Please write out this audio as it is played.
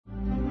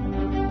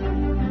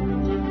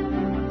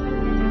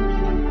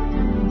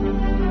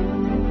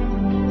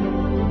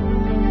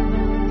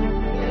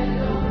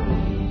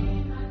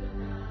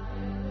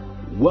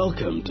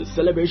Welcome to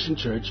Celebration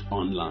Church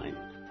Online.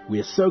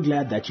 We are so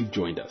glad that you've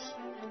joined us.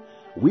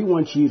 We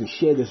want you to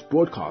share this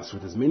broadcast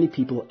with as many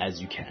people as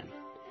you can.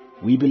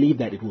 We believe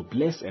that it will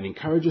bless and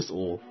encourage us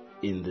all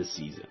in this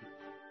season.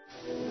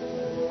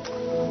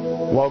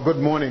 Well,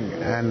 good morning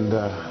and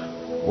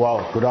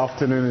good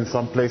afternoon in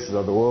some places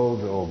of the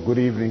world, or good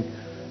evening.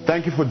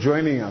 Thank you for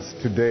joining us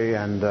today.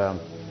 And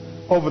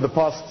over the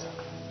past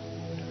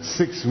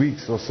 6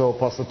 weeks or so,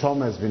 Pastor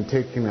Tom has been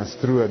taking us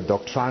through a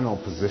doctrinal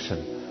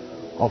position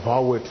of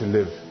how we're to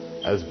live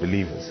as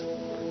believers.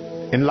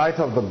 In light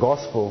of the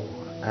gospel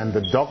and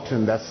the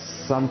doctrine that's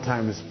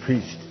sometimes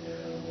preached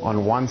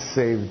on once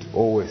saved,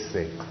 always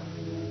saved.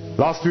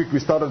 Last week we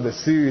started the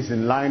series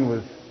in line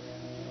with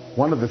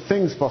one of the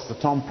things Pastor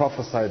Tom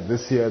prophesied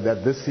this year,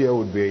 that this year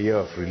would be a year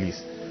of release.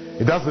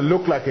 It doesn't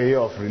look like a year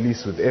of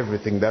release with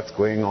everything that's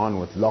going on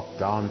with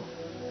lockdown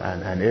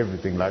and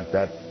everything like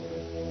that.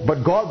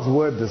 But God's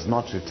word does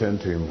not return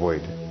to him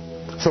void.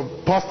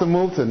 So Pastor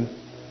Milton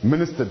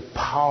ministered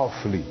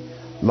powerfully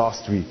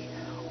last week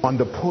on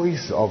the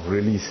poise of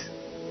release.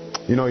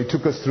 You know, he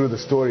took us through the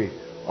story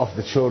of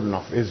the children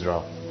of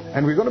Israel.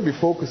 And we're going to be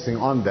focusing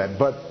on that.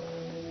 But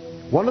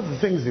one of the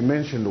things he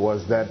mentioned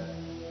was that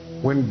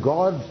when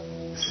God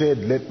said,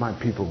 "Let my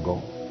people go,"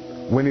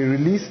 when he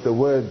released the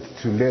word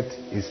to let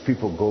his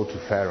people go to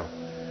Pharaoh,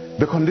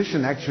 the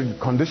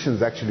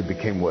conditions actually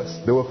became worse.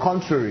 They were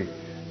contrary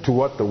to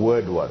what the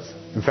word was.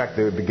 In fact,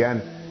 they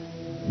began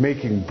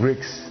making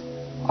bricks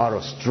out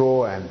of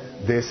straw and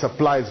their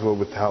supplies were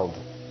withheld.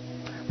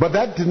 But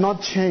that did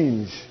not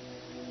change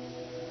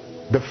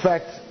the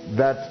fact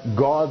that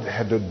God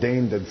had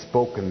ordained and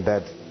spoken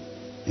that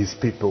his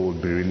people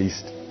would be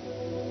released.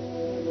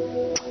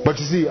 But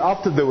you see,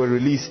 after they were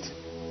released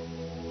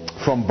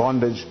from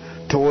bondage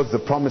towards the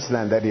promised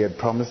land that he had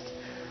promised,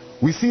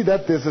 we see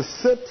that there's a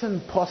certain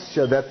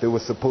posture that they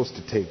were supposed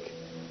to take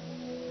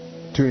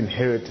to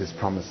inherit his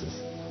promises.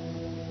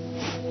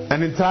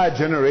 An entire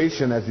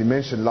generation, as he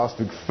mentioned last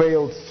week,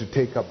 failed to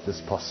take up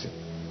this posture,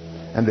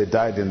 and they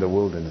died in the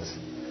wilderness.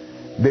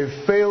 They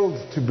failed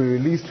to be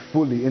released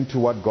fully into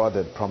what God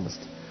had promised.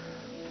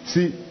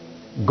 See,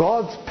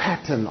 God's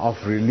pattern of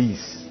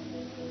release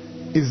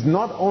is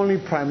not only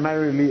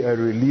primarily a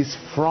release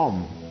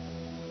from,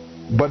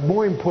 but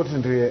more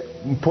importantly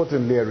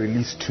a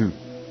release to.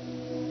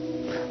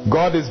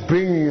 God is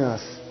bringing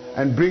us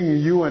and bringing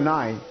you and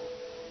I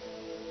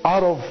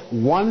out of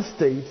one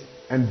state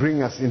and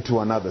bring us into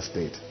another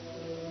state.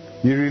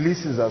 He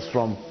releases us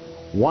from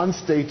one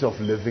state of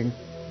living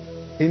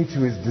into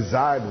his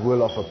desired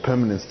will of a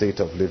permanent state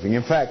of living.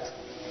 In fact,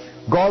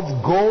 God's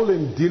goal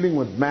in dealing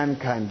with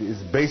mankind is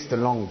based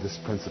along this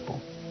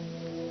principle.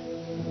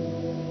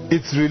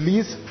 It's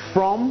release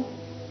from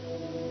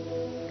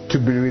to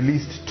be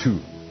released to.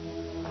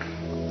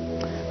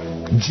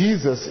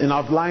 Jesus, in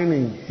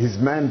outlining his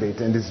mandate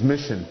and his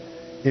mission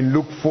in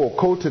Luke 4,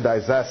 quoted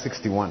Isaiah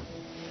 61.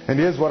 And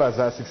here's what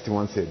Isaiah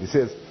 61 said. He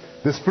says,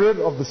 "The Spirit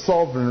of the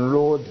Sovereign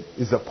Lord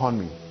is upon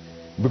me,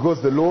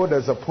 because the Lord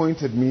has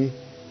appointed me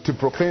to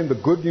proclaim the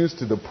good news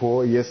to the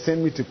poor. He has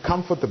sent me to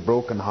comfort the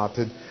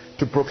brokenhearted,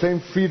 to proclaim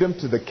freedom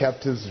to the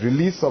captives,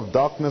 release of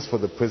darkness for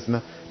the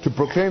prisoner, to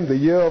proclaim the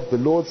year of the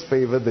Lord's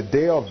favor, the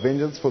day of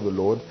vengeance for the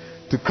Lord,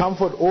 to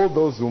comfort all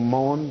those who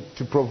mourn,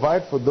 to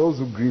provide for those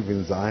who grieve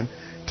in Zion,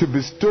 to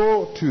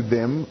bestow to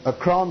them a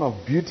crown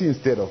of beauty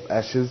instead of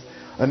ashes,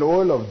 an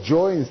oil of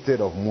joy instead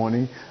of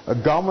mourning, a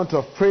garment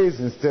of praise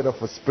instead of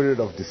a spirit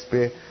of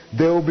despair.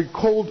 They will be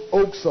called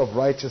oaks of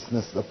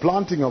righteousness, the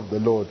planting of the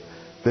Lord,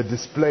 the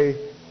display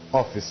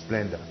of his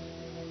splendor."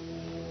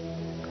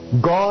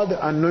 God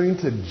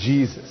anointed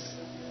Jesus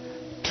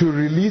to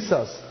release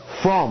us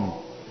from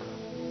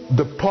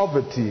the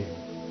poverty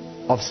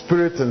of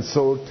spirit and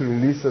soul, to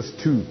release us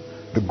to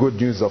the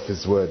good news of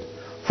his word,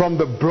 from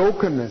the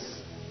brokenness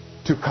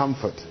to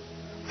comfort,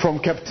 from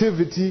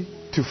captivity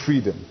to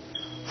freedom,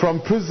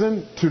 from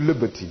prison to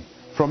liberty,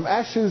 from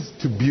ashes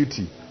to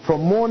beauty,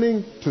 from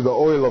mourning to the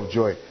oil of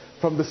joy,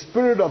 from the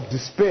spirit of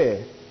despair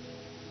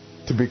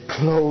to be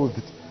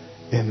clothed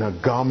in a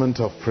garment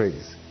of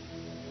praise.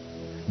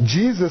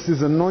 Jesus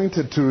is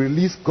anointed to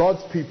release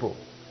God's people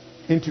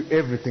into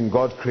everything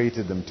God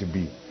created them to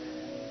be.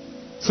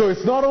 So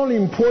it's not only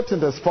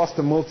important, as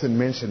Pastor Milton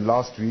mentioned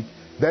last week,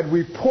 that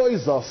we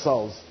poise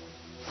ourselves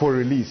for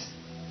release,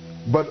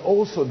 but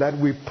also that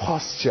we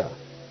posture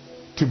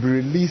to be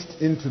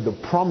released into the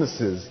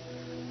promises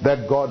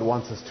that God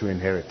wants us to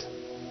inherit.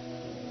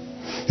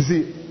 You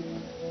see,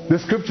 the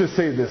scriptures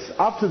say this: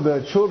 after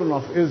the children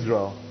of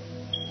Israel,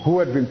 who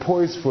had been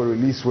poised for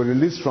release, were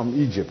released from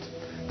Egypt,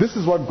 this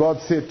is what God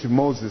said to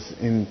Moses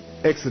in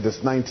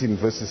Exodus 19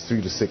 verses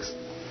 3 to 6.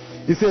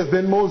 He says,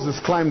 "Then Moses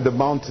climbed the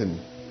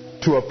mountain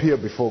to appear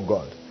before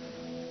God.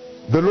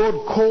 The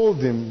Lord called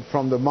him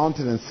from the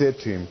mountain and said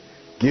to him,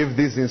 'Give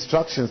these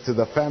instructions to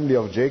the family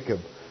of Jacob.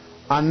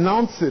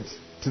 Announce it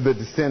to the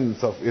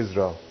descendants of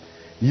Israel.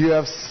 You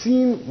have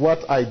seen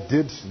what I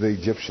did to the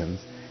Egyptians.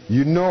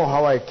 You know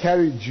how I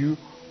carried you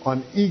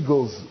on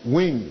eagle's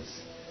wings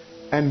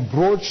and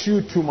brought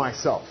you to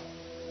myself.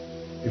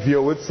 If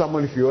you're with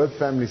someone, if you're with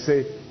family,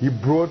 say, He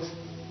brought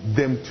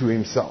them to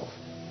Himself.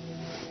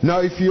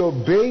 Now, if you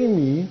obey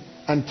me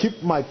and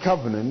keep my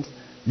covenant,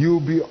 you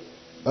will be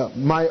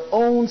my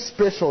own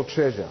special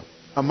treasure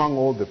among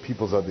all the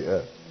peoples of the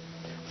earth.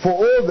 For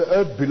all the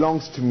earth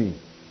belongs to me,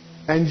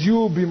 and you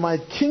will be my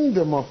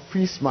kingdom of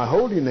priests, my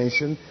holy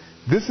nation.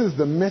 This is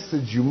the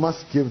message you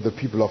must give the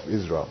people of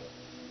Israel.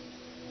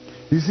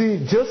 You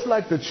see, just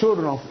like the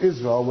children of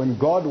Israel, when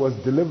God was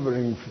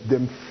delivering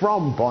them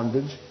from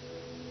bondage,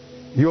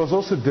 He was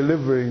also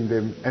delivering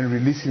them and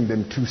releasing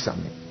them to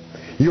something.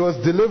 He was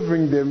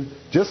delivering them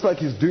just like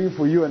He's doing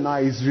for you and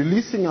I. He's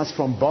releasing us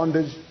from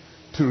bondage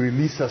to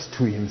release us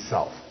to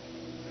Himself,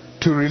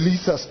 to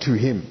release us to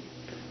Him.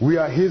 We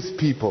are His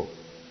people.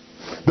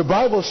 The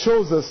Bible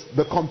shows us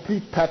the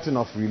complete pattern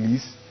of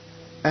release,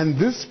 and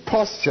this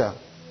posture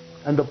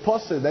and the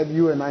posture that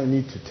you and I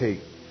need to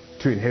take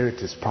to inherit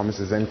His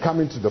promises and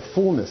come into the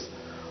fullness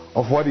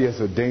of what He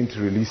has ordained to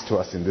release to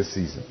us in this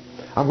season.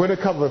 I'm going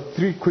to cover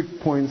 3 quick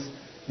points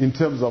in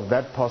terms of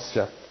that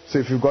posture. So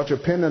if you've got your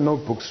pen and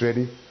notebooks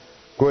ready,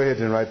 go ahead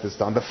and write this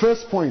down. The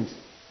first point: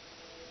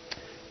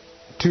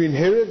 to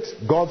inherit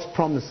God's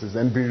promises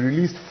and be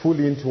released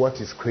fully into what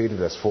He's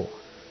created us for,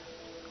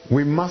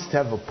 we must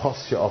have a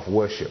posture of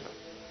worship.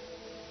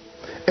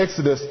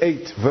 Exodus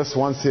 8 verse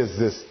 1 says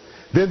this: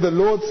 Then the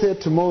Lord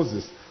said to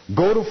Moses,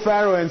 go to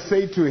Pharaoh and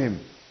say to him,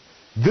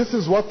 this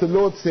is what the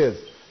Lord says,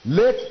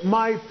 let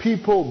my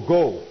people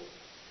go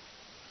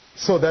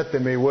so that they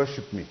may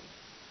worship me.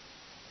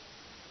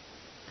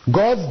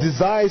 God's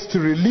desire is to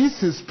release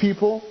His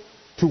people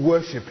to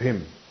worship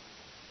Him,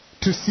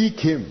 to seek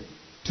Him,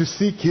 to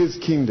seek His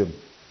kingdom.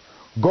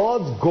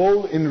 God's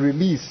goal in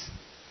release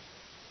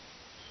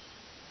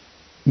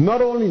is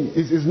not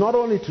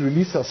only to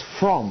release us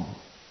from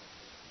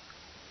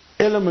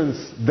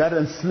elements that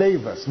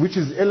enslave us, which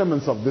is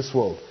elements of this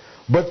world,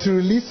 but to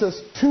release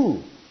us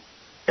to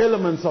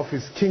elements of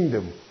His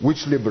kingdom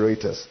which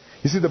liberate us.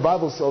 You see, the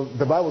Bible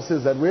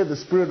says that where the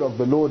Spirit of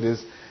the Lord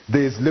is,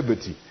 there is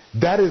liberty.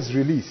 That is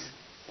release.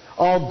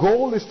 Our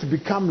goal is to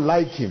become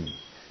like Him,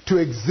 to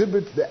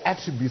exhibit the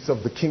attributes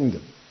of the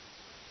kingdom.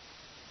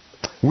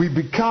 We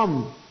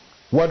become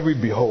what we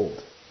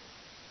behold.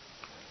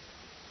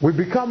 We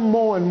become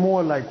more and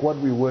more like what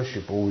we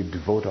worship or we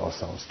devote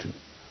ourselves to.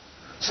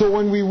 So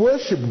when we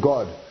worship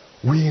God,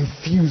 we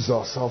infuse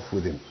ourselves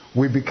with Him.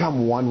 We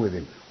become one with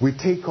Him. We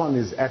take on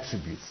His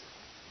attributes.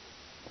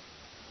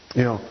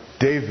 You know,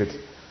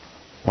 David,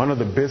 one of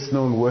the best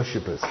known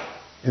worshippers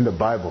in the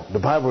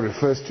Bible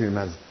refers to him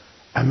as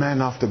a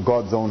man after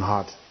God's own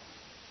heart.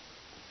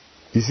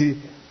 You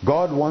see,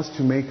 God wants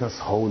to make us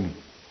holy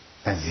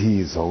as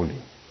He is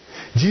holy.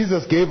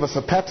 Jesus gave us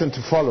a pattern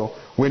to follow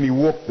when He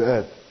walked the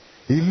earth.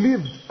 He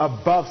lived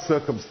above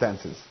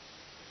circumstances.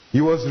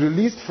 He was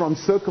released from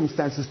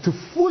circumstances to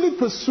fully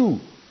pursue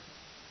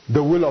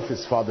the will of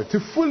His Father, to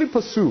fully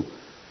pursue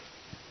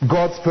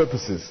God's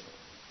purposes.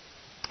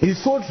 He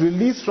sought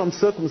release from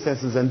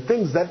circumstances and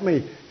things that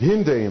may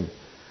hinder Him,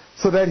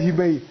 so that He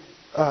may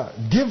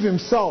give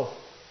Himself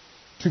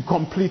to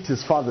complete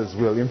His Father's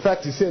will. In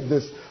fact, He said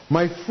this: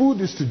 my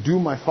food is to do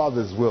my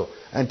Father's will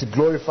and to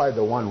glorify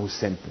the one who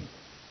sent me.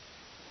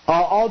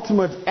 Our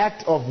ultimate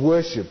act of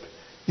worship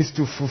is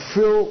to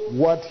fulfill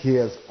what He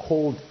has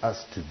called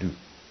us to do.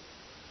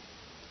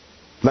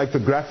 Like the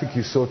graphic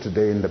you saw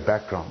today in the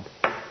background,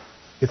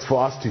 it's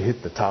for us to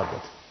hit the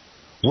target.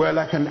 We're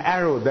like an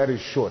arrow that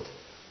is shot.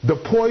 The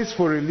poise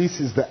for release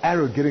is the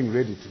arrow getting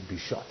ready to be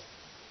shot.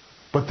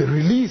 But the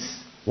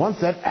release, once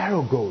that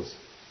arrow goes,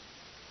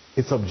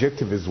 its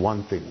objective is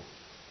one thing: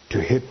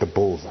 to hit the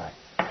bullseye,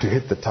 to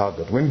hit the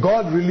target. When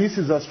God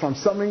releases us from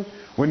something,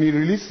 when He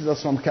releases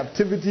us from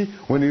captivity,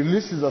 when He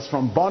releases us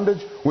from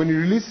bondage, when He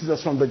releases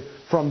us from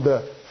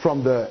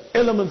the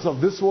elements of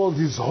this world,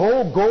 His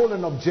whole goal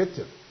and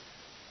objective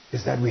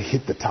is that we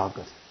hit the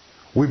target.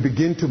 We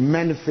begin to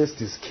manifest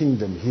His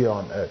kingdom here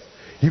on earth.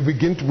 We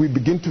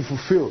begin to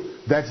fulfill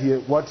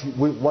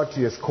what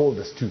He has called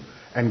us to,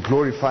 and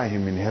glorify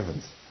Him in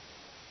heavens.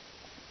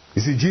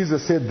 You see,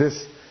 Jesus said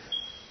this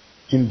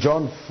in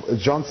John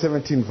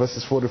 17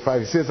 verses 4 to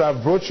 5. He says, I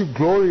have brought you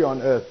glory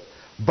on earth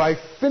by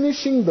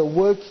finishing the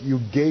work you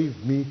gave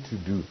me to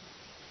do.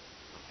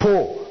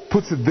 Paul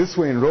puts it this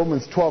way in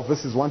Romans 12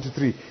 verses 1 to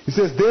 3. He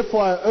says,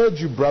 therefore I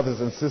urge you,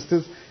 brothers and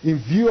sisters, in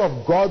view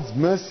of God's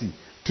mercy,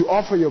 to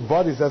offer your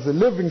bodies as a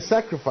living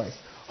sacrifice,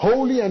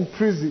 holy and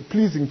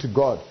pleasing to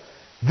God.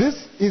 This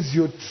is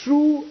your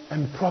true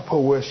and proper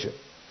worship.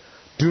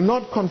 Do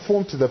not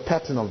conform to the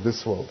pattern of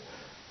this world,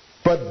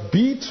 but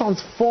be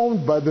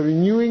transformed by the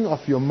renewing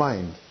of your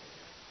mind,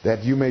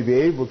 that you may be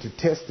able to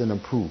test and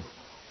approve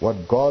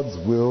what God's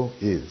will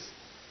is,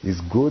 His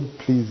good,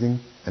 pleasing,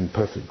 and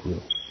perfect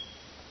will.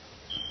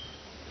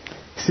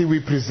 See,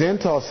 we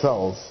present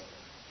ourselves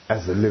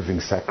as a living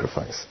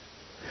sacrifice.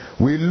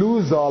 We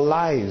lose our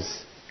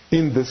lives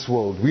in this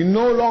world. We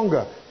no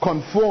longer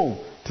conform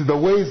to the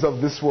ways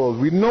of this world.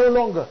 We no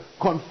longer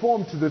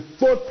conform to the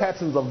thought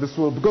patterns of this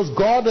world, because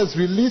God has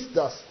released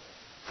us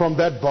from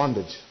that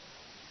bondage.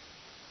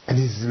 And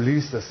He's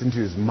released us into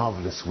His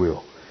marvelous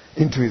will.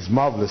 into His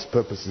marvelous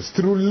purposes,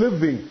 through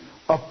living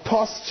a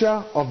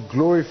posture of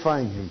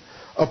glorifying Him,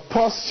 a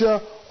posture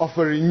of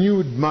a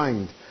renewed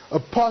mind, a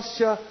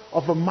posture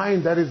of a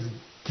mind that is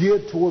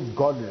geared towards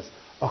godliness,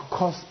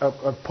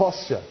 a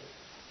posture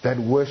that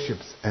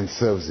worships and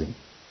serves Him.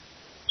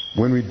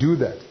 When we do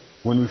that,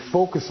 when we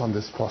focus on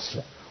this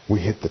posture, we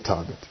hit the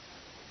target.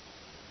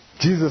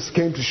 Jesus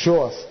came to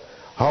show us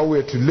how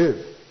we're to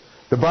live.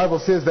 The Bible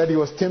says that He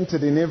was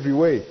tempted in every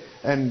way,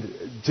 and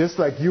just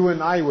like you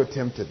and I were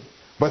tempted,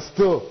 but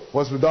still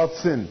was without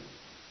sin.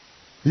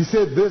 He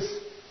said this,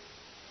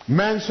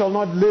 man shall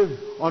not live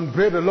on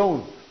bread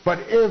alone, but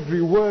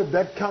every word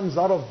that comes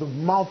out of the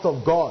mouth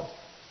of God.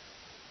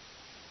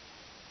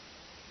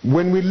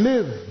 When we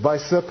live by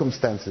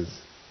circumstances,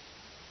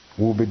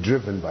 we'll be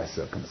driven by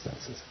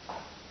circumstances.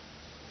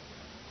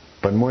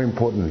 But more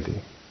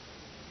importantly,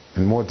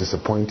 and more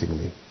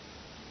disappointingly,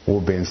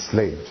 we'll be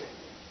enslaved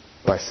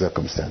by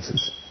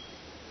circumstances.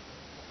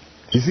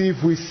 You see,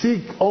 if we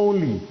seek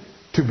only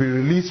to be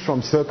released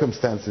from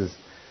circumstances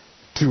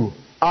to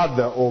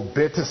other or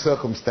better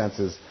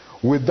circumstances,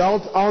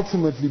 without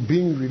ultimately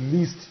being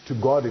released to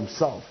God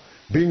Himself,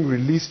 being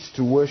released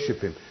to worship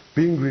Him,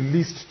 being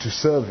released to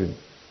serve Him,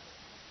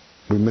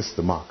 we miss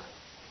the mark.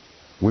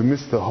 We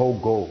miss the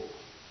whole goal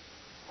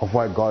of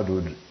why God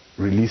would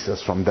release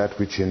us from that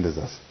which hinders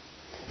us.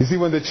 You see,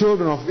 when the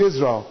children of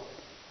Israel,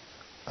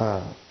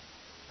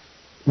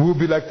 we'll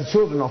be like the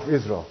children of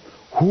Israel,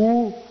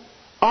 who,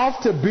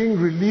 after being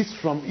released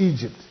from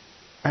Egypt,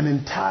 an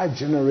entire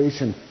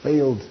generation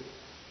failed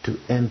to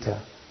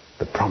enter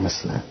the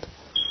promised land.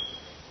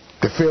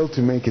 They failed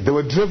to make it. They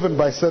were driven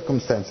by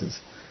circumstances.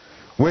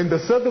 When the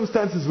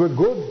circumstances were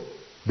good,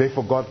 they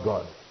forgot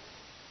God.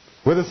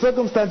 When the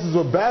circumstances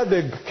were bad,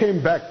 they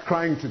came back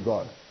crying to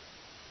God.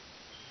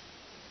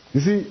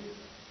 You see,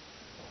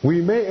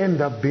 we may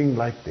end up being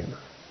like them,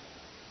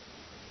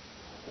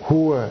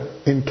 who were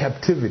in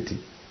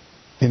captivity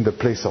in the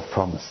place of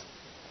promise.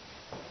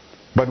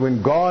 But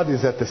when God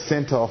is at the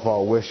center of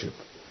our worship,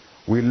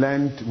 we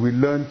learn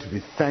to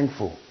be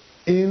thankful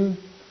in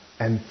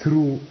and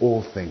through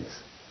all things.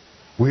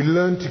 We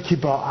learn to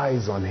keep our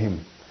eyes on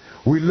Him.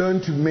 We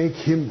learn to make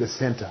Him the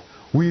center.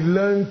 We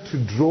learn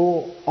to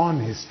draw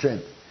on His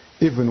strength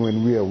even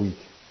when we are weak.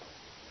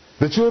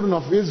 The children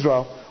of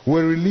Israel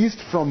were released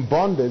from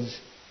bondage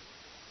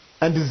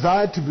and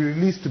desired to be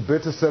released to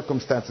better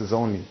circumstances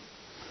only.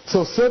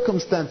 So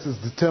circumstances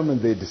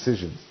determined their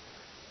decisions.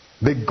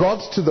 They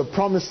got to the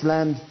promised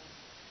land,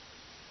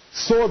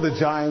 saw the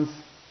giants,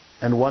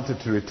 and wanted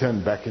to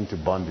return back into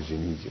bondage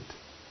in Egypt.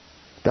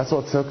 That's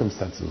what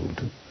circumstances will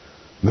do.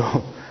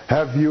 No,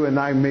 have you and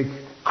I make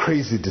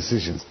crazy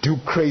decisions, do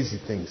crazy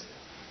things.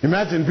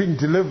 Imagine being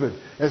delivered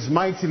as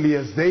mightily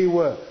as they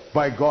were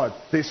by God.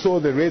 They saw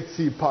the Red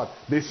Sea part.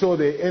 They saw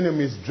their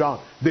enemies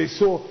drown. They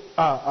saw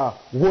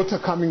water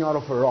coming out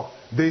of a rock.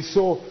 They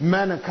saw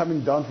manna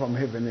coming down from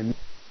heaven. And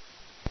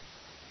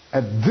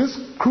at this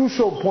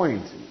crucial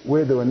point,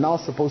 where they were now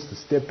supposed to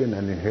step in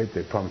and inherit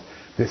their promise,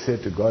 they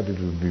said to God, it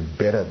would be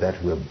better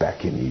that we're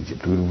back in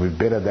Egypt. It would be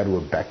better that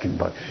we're back in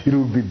bondage. It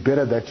would be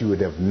better that you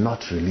would have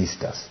not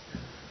released us.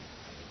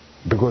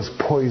 Because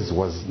poise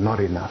was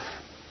not enough.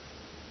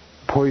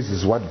 Poise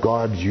is what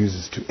God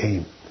uses to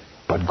aim.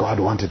 But God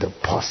wanted a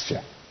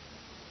posture.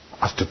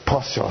 Us to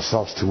posture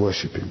ourselves to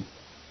worship Him.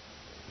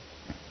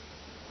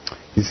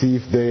 You see,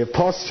 if their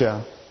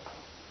posture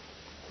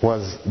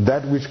was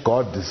that which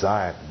God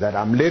desired, that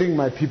I'm letting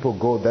my people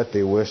go that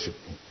they worship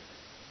me,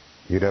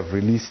 You'd have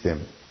released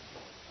them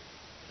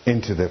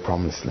into their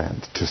promised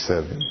land to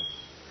serve Him.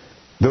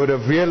 They would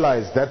have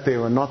realized that they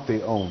were not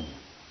their own,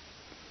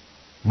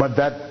 but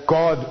that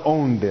God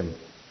owned them.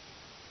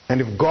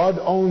 And if God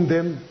owned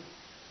them,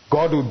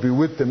 God would be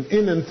with them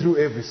in and through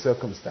every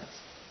circumstance.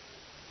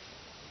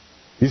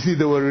 You see,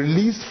 they were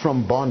released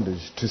from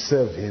bondage to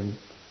serve Him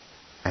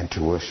and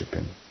to worship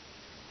Him.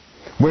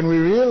 When we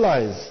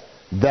realize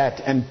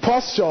that and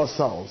posture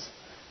ourselves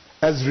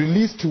as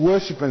released to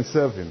worship and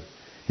serve Him,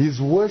 His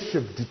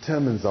worship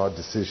determines our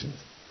decisions,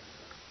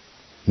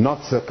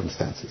 not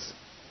circumstances.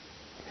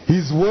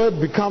 His word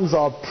becomes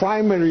our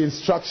primary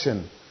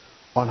instruction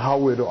on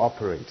how we're to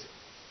operate.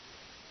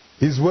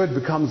 His word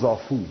becomes our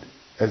food,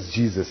 as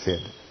Jesus said.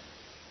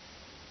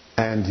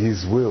 And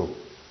His will,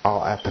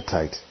 our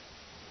appetite.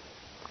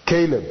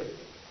 Caleb,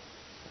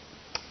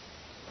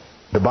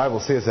 the Bible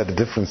says, had a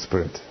different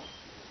spirit.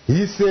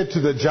 He said to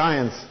the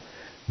giants,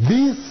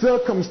 these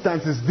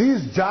circumstances,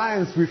 these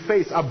giants we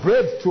face are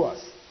bread to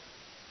us.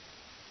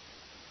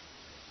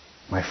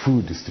 My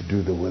food is to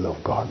do the will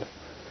of God.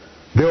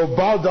 They will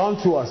bow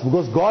down to us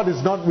because God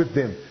is not with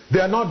them. They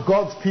are not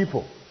God's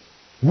people.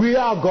 We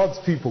are God's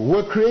people.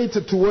 We're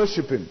created to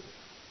worship Him.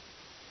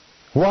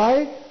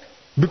 Why?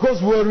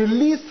 Because we're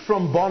released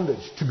from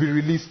bondage to be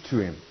released to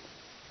Him,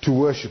 to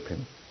worship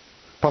Him.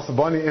 Pastor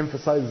Bonnie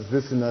emphasizes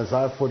this in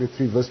Isaiah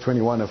 43 verse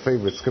 21, a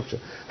favorite scripture,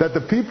 that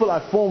the people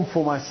I formed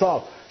for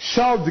myself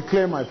shall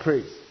declare my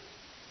praise.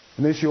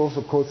 And then she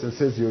also quotes and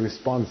says, your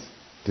response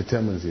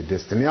determines your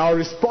destiny. Our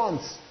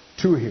response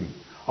to Him,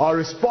 our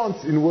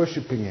response in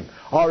worshiping Him,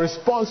 our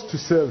response to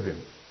serve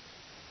Him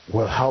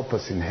will help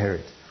us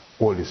inherit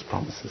all His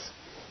promises.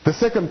 The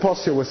second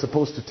posture we're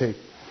supposed to take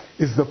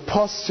is the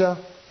posture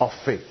of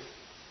faith.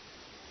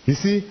 You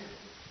see,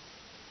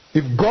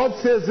 if God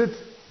says it,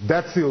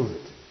 that seals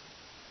it.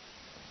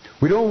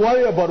 We don't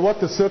worry about what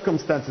the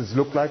circumstances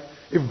look like.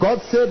 If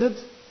God said it,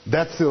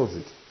 that seals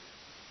it.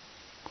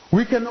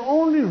 We can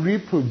only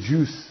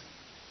reproduce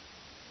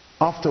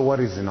after what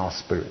is in our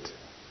spirit.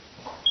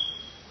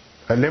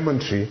 A lemon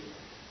tree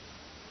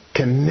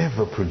can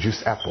never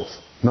produce apples.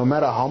 No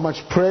matter how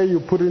much prayer you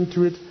put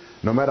into it,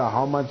 no matter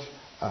how much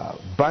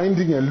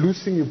binding and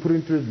loosing you put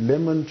into it,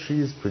 lemon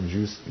trees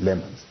produce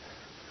lemons.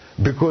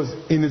 Because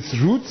in its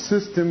root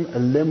system, a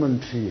lemon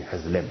tree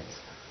has lemons.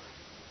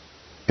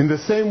 In the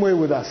same way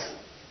with us,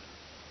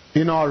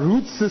 in our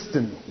root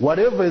system,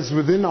 whatever is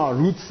within our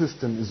root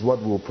system is what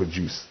we'll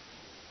produce.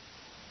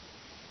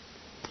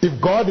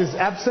 If God is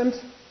absent,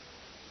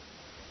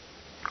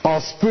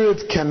 our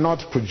spirit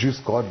cannot produce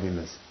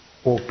godliness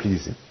or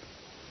pleasing.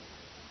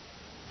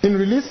 In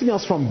releasing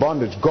us from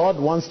bondage, God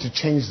wants to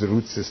change the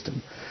root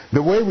system.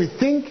 The way we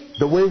think,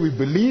 the way we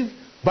believe,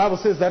 the Bible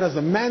says that as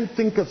a man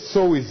thinketh,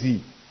 so is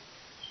he.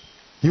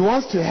 He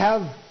wants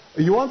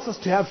us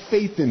to have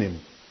faith in Him.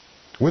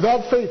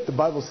 Without faith, the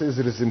Bible says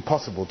it is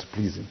impossible to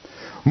please Him.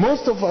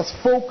 Most of us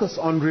focus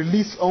on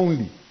release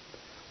only.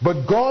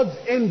 But God's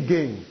end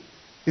game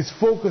is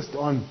focused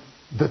on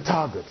the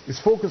target. It's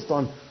focused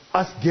on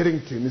us getting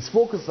to Him. It's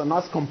focused on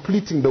us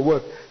completing the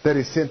work that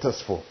He sent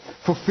us for.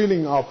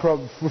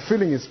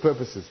 Fulfilling His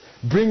purposes.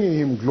 Bringing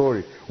Him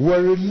glory.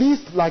 We're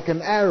released like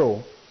an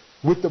arrow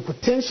with the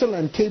potential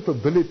and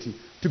capability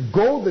to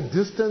go the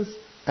distance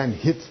and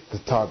hit the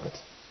target.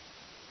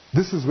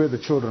 This is where the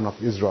children of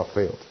Israel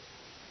failed.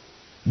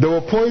 They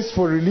were poised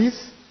for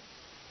release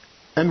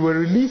and were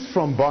released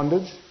from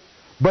bondage,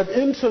 but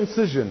in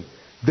transition,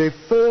 they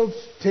failed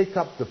to take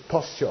up the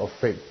posture of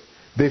faith.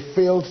 They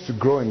failed to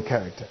grow in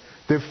character.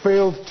 They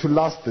failed to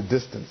last the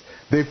distance.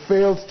 They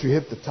failed to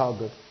hit the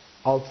target,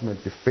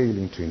 ultimately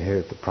failing to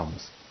inherit the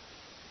promise.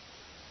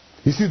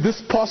 You see,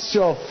 this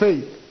posture of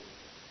faith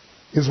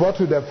is what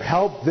would have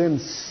helped them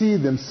see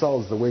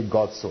themselves the way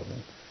God saw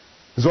them.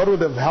 Is what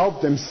would have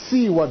helped them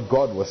see what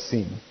God was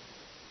seeing.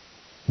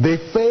 They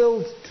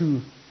failed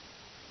to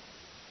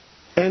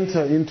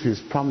enter into His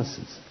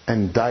promises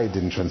and died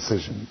in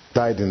transition,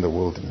 died in the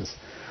wilderness.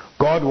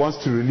 God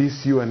wants to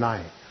release you and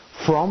I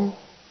from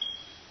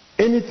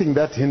anything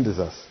that hinders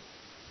us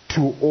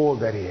to all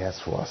that He has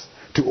for us,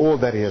 to all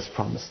that He has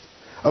promised.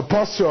 A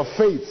posture of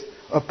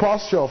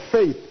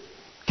faith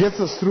gets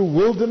us through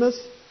wilderness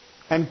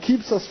and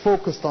keeps us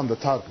focused on the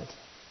target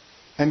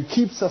and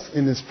keeps us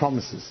in His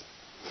promises.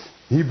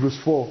 Hebrews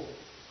 4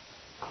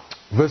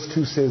 verse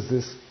 2 says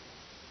this.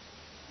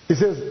 It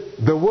says,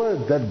 the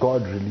word that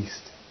God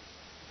released,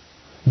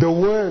 the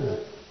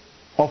word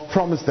of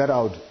promise that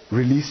I would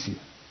release you,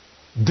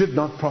 did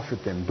not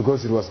profit them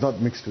because it was not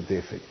mixed with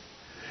their faith.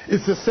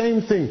 It's the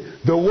same thing.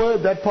 The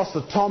word that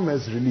Pastor Tom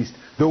has released,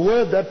 the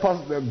word that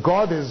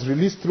God has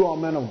released through our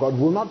man of God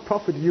will not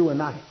profit you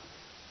and I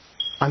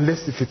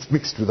unless if it's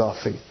mixed with our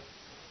faith.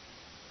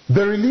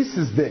 The release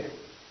is there.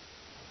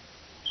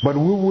 But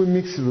will we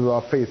mix it with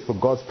our faith for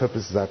God's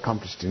purposes are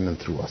accomplished in and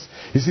through us?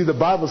 You see, the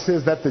Bible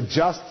says that the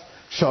just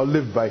shall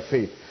live by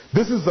faith.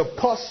 This is the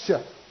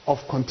posture of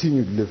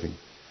continued living.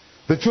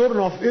 The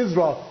children of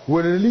Israel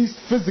were released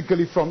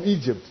physically from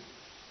Egypt.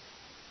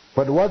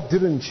 But what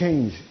didn't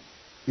change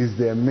is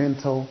their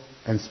mental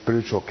and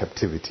spiritual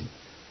captivity.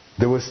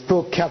 They were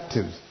still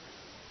captives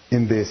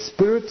in their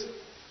spirit,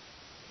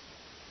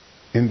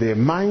 in their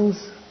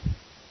minds,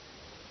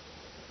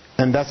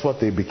 and that's what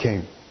they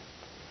became.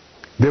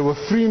 They were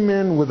free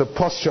men with a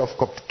posture of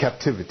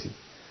captivity.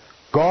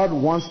 God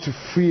wants to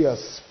free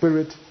us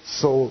spirit,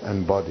 soul,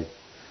 and body.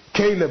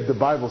 Caleb, the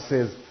Bible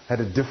says, had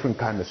a different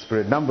kind of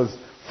spirit. Numbers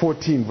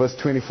 14 verse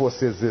 24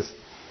 says this.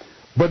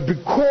 But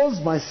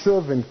because my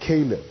servant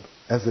Caleb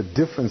has a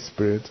different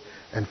spirit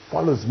and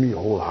follows me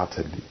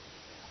wholeheartedly,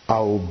 I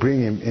will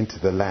bring him into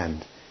the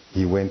land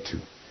he went to,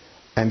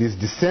 and his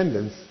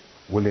descendants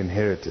will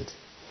inherit it.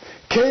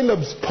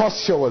 Caleb's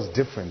posture was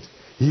different.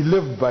 He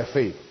lived by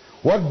faith.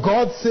 What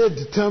God said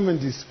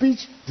determined his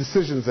speech,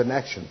 decisions, and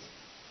actions.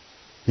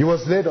 He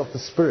was led of the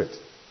Spirit.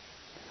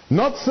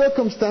 Not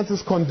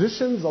circumstances,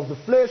 conditions of the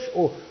flesh,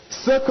 or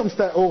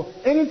circumstance, or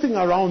anything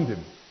around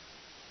him.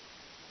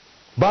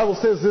 Bible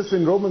says this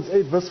in Romans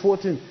 8 verse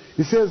 14.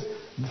 It says,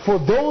 for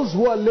those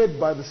who are led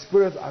by the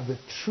Spirit are the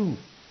true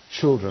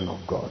children of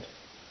God.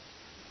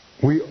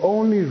 We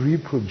only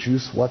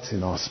reproduce what's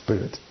in our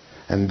spirit.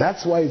 And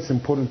that's why it's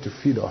important to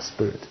feed our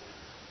spirit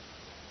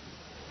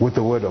with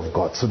the Word of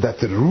God, so that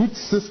the root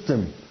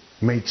system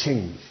may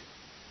change,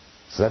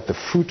 so that the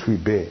fruit we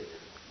bear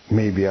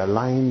may be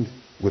aligned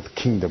with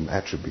kingdom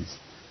attributes,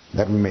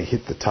 that we may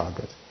hit the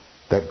target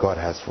that God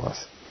has for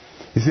us.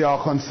 You see,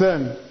 our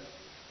concern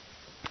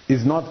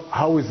is not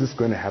how is this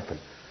going to happen?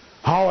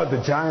 How are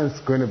the giants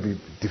going to be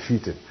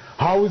defeated?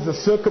 How is the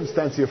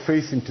circumstance you're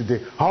facing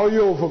today? How are you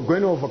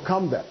going to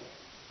overcome that?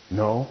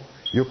 No,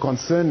 Your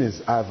concern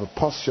is, I have a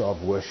posture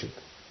of worship.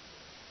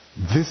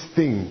 This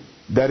thing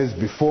that is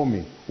before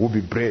me will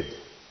be bread.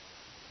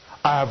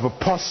 I have a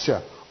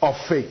posture of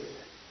faith.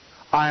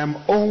 I am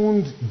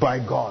owned by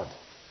God.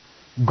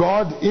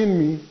 God in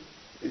me,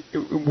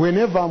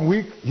 whenever I'm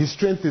weak, His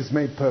strength is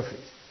made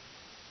perfect.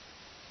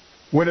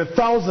 When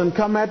 1,000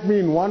 come at me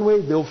in one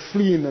way, they'll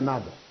flee in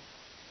another.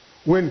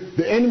 When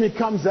the enemy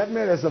comes at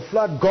me as a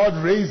flood,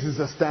 God raises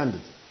a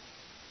standard.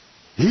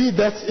 He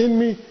that's in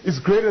me is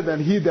greater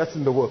than he that's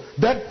in the world.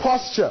 That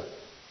posture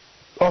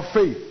of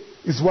faith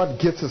is what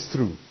gets us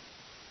through.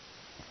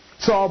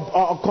 So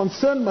our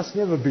concern must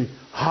never be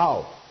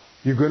how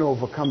you're going to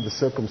overcome the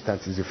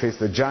circumstances you face,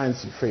 the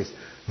giants you face,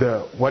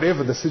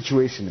 whatever the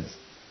situation is.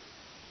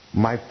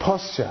 My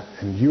posture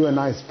and you and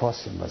I's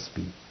posture must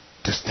be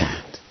to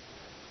stand.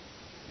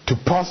 To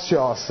posture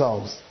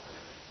ourselves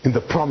in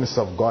the promise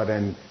of God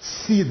and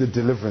see the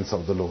deliverance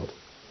of the Lord.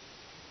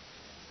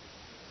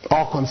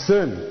 Our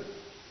concern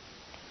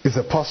is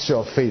a posture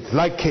of faith,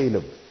 like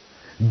Caleb.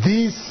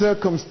 These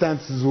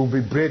circumstances will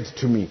be bread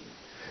to me.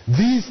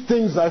 These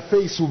things I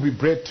face will be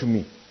bread to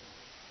me.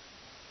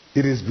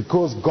 It is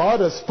because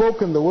God has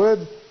spoken the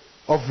word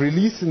of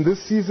release in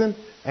this season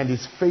and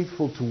is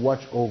faithful to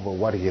watch over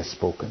what He has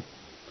spoken.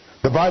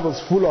 The Bible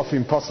is full of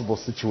impossible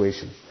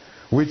situations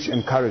which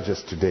encourage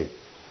us today.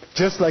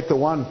 Just like the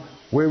one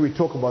where we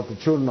talk about the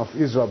children of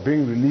Israel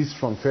being released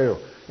from Pharaoh.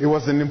 It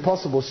was an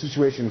impossible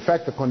situation. In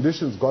fact, the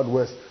conditions got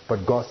worse,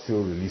 but God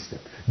still released him.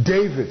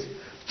 David,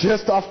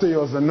 just after he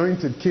was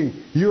anointed king,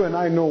 you and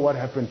I know what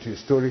happened to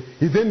his story.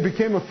 He then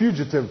became a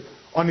fugitive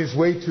on his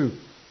way to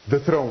the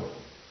throne.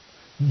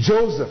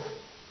 Joseph,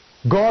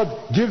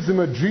 God gives him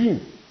a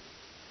dream.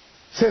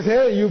 Says,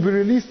 hey, you'll be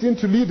released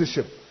into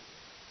leadership.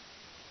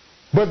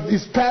 But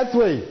his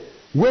pathway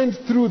went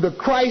through the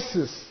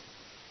crisis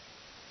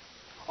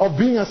of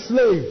being a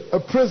slave, a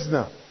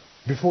prisoner,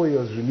 before he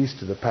was released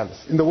to the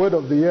palace. In the word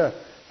of the year,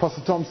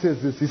 Pastor Tom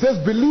says this. He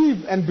says,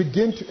 believe and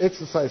begin to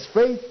exercise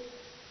faith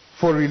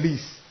for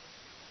release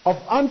of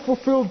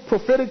unfulfilled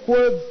prophetic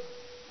words,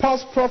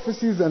 past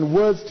prophecies, and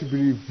words to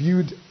be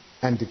reviewed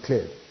and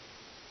declared.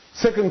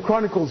 2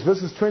 Chronicles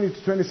verses 20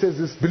 to 20 says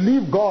this,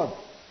 believe God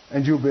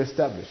and you'll be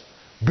established.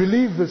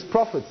 Believe His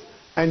prophets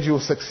and you'll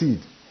succeed.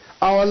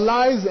 Our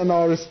lives and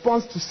our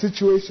response to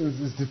situations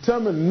is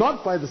determined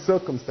not by the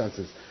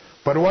circumstances,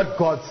 but what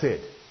God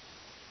said.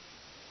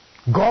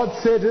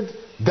 God said it,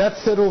 that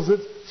settles it,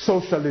 so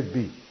shall it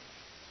be.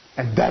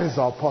 And that is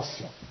our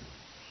posture.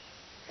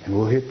 And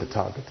we'll hit the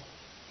target.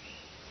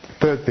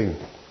 Third thing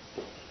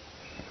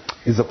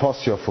is a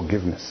posture of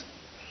forgiveness.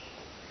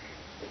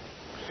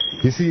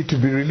 You see, to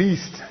be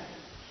released,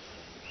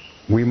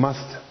 we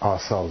must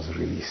ourselves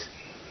release.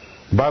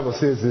 The Bible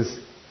says this,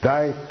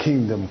 thy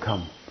kingdom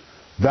come,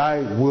 thy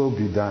will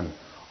be done,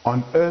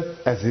 on earth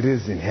as it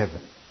is in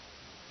heaven.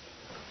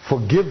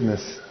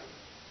 Forgiveness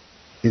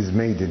is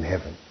made in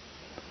heaven.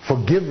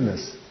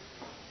 Forgiveness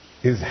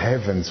is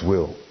heaven's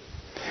will.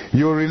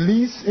 Your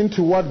release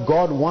into what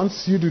God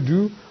wants you to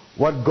do,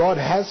 what God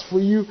has for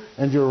you,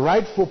 and your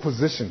rightful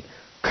position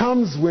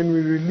comes when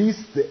we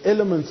release the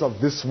elements of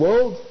this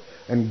world,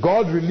 and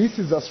God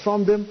releases us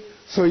from them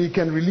so He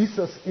can release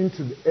us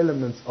into the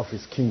elements of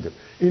His kingdom,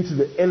 into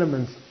the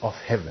elements of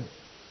heaven.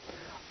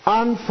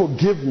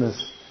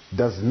 Unforgiveness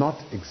does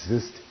not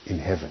exist in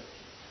heaven.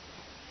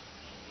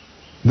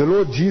 The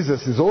Lord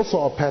Jesus is also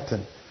our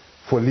pattern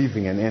for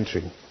leaving and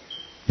entering.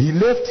 He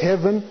left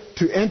heaven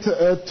to enter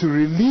earth to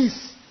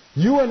release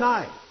you and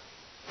I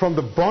from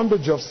the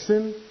bondage of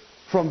sin,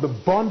 from the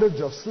bondage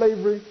of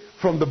slavery,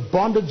 from the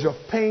bondage of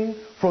pain,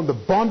 from the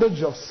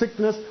bondage of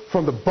sickness,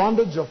 from the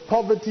bondage of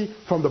poverty,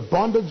 from the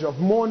bondage of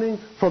mourning,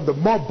 from the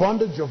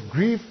bondage of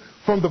grief,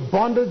 from the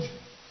bondage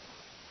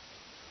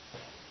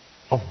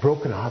of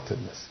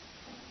brokenheartedness.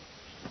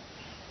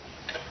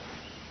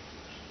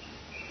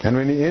 And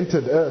when He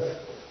entered earth,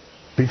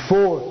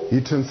 before He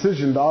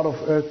transitioned out of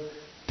earth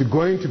to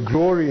go into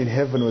glory in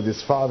heaven with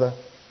His Father,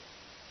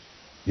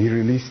 He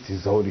released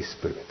His Holy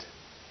Spirit,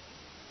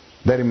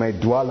 that He might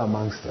dwell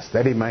amongst us,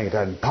 that He might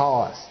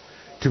empower us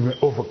to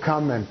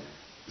overcome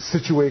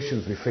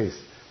situations we face,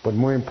 but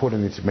more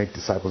importantly to make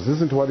disciples.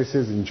 Listen to what He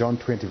says in John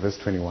 20 verse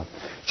 21.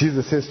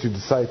 Jesus says to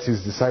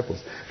His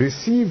disciples,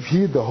 receive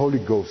ye the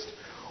Holy Ghost.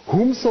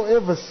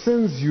 Whomsoever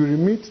sins you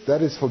remit,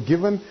 that is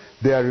forgiven,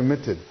 they are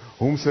remitted.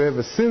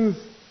 Whomsoever sins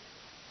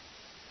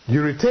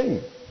you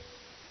retain,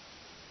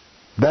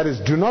 that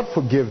is, do not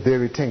forgive, they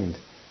retained.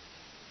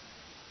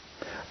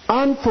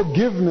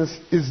 Unforgiveness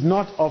is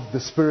not of the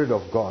Spirit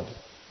of God.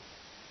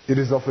 It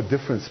is of a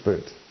different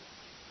spirit.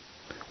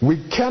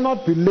 We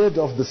cannot be led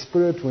of the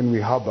Spirit when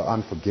we harbor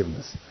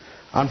unforgiveness.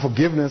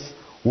 Unforgiveness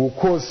will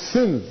cause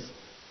sins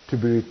to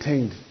be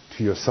retained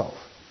to yourself.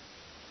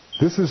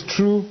 This is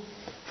true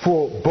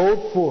for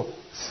both for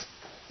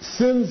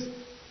sins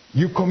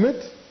you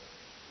commit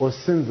or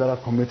sins that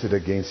are committed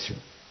against you.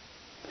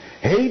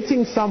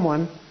 Hating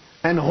someone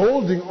and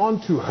holding on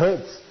to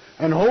hurts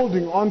and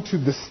holding on to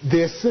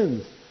their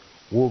sins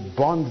will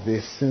bond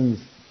their sins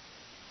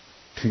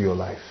to your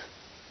life.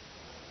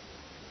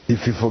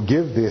 If you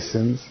forgive their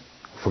sins,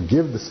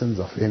 forgive the sins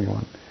of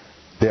anyone,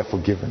 they are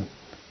forgiven.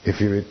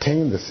 If you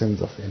retain the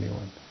sins of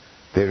anyone,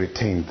 they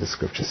retain, the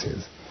scripture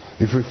says.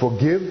 If we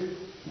forgive,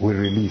 we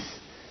release.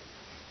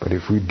 But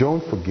if we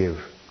don't forgive,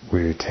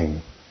 we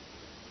retain.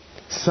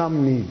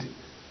 Some need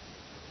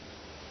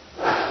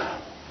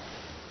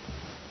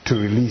to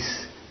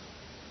release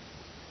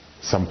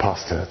some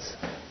past hurts.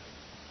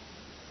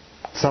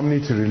 Some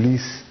need to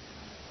release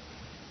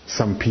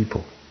some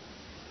people.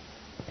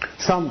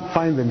 Some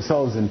find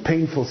themselves in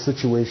painful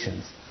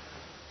situations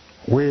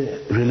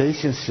where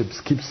relationships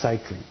keep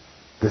cycling.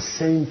 The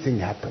same thing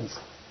happens.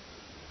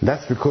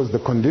 That's because the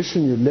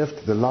condition you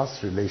left the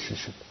last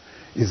relationship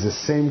is the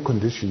same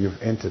condition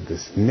you've entered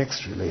this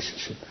next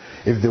relationship.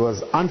 If there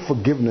was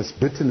unforgiveness,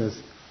 bitterness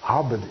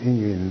harbored in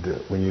you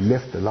when you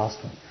left the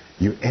last one,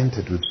 you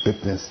entered with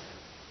bitterness,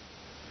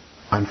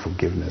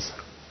 unforgiveness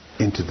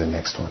into the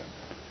next one.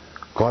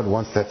 God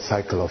wants that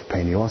cycle of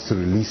pain. He wants to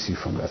release you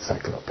from that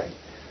cycle of pain.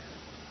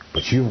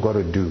 But you've got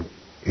to do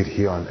it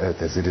here on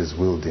earth as it is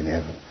willed in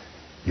heaven.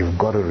 You've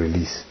got to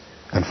release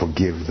and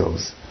forgive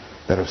those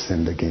that have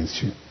sinned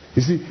against you.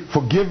 You see,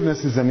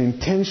 forgiveness is an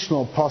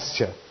intentional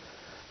posture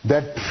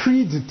that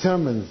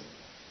predetermines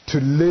to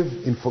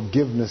live in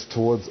forgiveness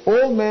towards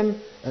all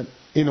men and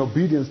in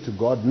obedience to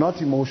God,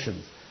 not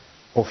emotions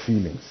or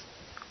feelings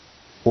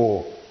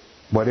or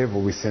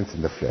whatever we sense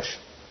in the flesh.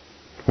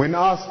 When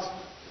asked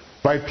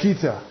by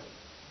Peter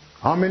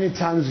how many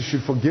times you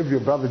should forgive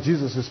your brother,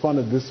 Jesus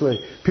responded this way.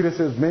 Peter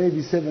says,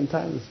 maybe 7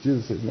 times.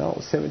 Jesus says, no,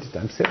 70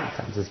 times, 7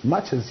 times, as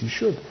much as you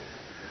should.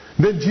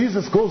 Then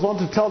Jesus goes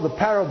on to tell the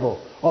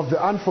parable of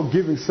the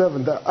unforgiving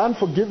servant. The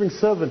unforgiving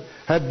servant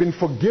had been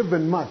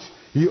forgiven much.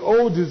 He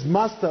owed his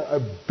master a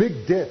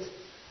big debt,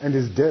 and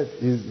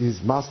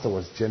his master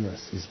was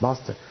generous. His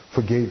master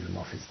forgave him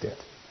of his debt.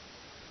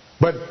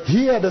 But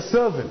he had a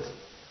servant,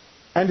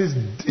 and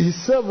his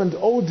servant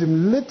owed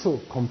him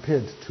little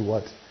compared to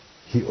what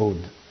he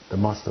owed the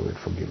master who had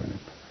forgiven him.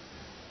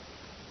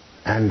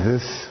 And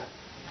this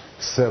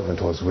servant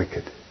was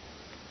wicked.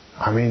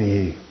 I mean,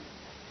 he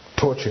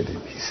tortured him.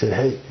 He said,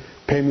 hey,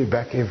 pay me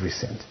back every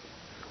cent.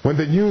 When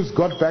the news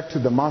got back to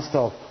the master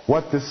of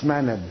what this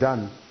man had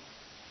done,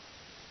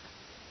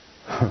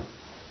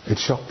 it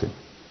shocked him.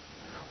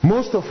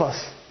 Most of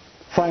us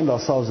find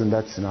ourselves in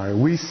that scenario.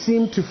 We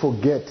seem to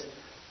forget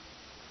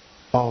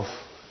of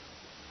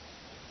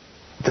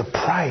the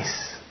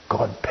price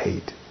God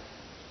paid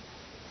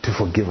to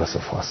forgive us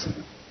of our sin.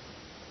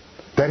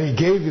 That He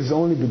gave His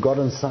only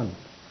begotten Son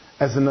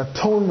as an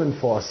atonement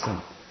for our sin,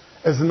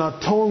 as an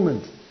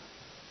atonement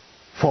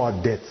for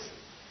our debts,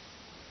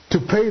 to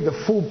pay the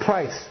full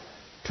price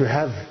to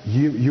have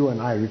you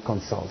and I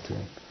reconciled to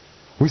Him.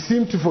 We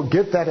seem to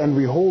forget that, and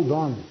we hold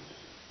on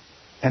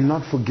and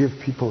not forgive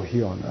people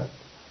here on earth.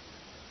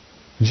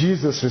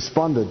 Jesus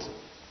responded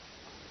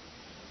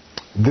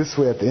this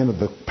way at the end of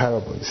the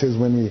parable. He says,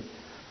 when we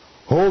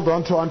hold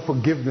on to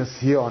unforgiveness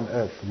here on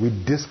earth, we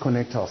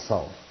disconnect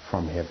ourselves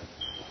from heaven.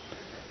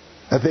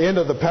 At the end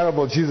of the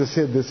parable, Jesus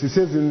said this. He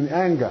says, in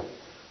anger,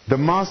 the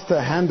master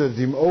handed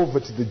him over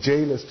to the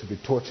jailers to be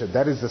tortured.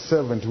 That is the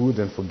servant who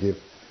wouldn't forgive,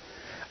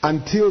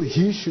 until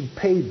he should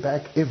pay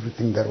back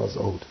everything that was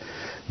owed.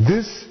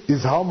 This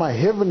is how my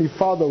heavenly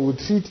Father would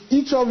treat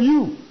each of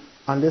you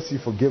unless you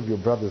forgive your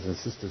brothers and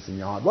sisters in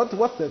your heart. What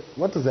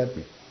does that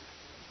mean?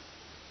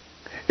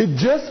 It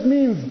just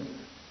means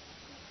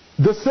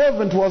the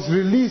servant was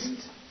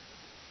released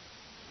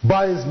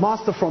by his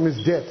master from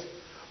his debt.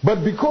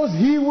 But because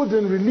he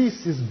wouldn't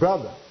release his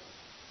brother,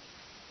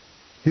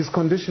 his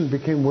condition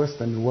became worse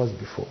than it was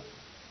before.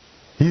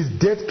 His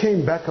debt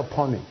came back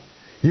upon him.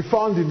 He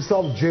found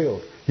himself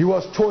jailed. He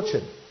was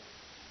tortured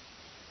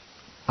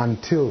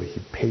until he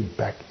paid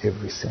back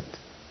every cent.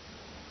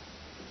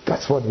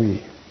 That's what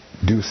we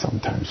do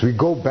sometimes. We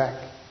go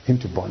back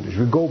into bondage.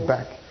 We go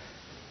back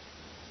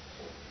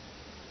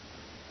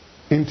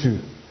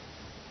into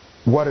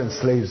what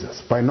enslaves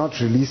us by not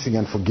releasing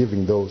and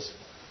forgiving those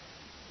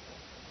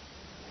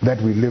that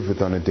we live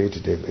with on a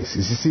day-to-day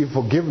basis. You see,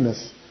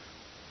 forgiveness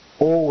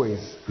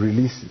always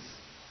releases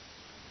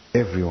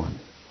everyone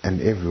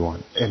and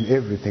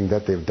everything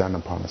that they've done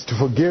upon us. To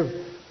forgive,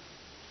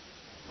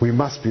 we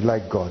must be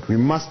like God. We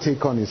must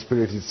take on His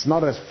Spirit. It's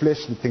not a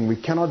fleshly thing.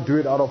 We cannot do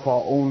it out of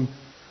our own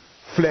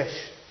flesh,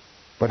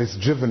 but it's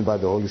driven by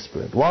the Holy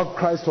Spirit. While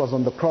Christ was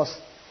on the cross,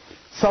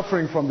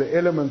 suffering from the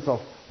elements of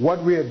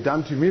what we had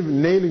done to Him,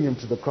 even nailing Him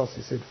to the cross,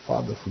 He said,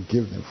 Father,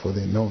 forgive them, for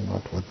they know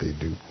not what they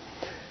do.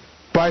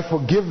 By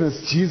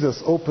forgiveness,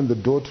 Jesus opened the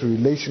door to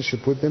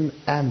relationship with Him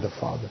and the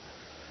Father.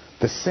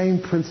 The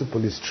same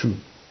principle is true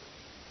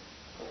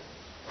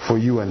for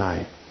you and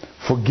I.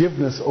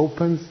 Forgiveness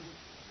opens,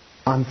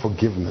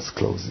 unforgiveness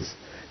closes.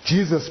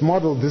 Jesus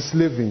modeled this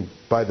living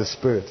by the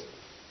Spirit.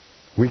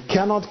 We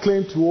cannot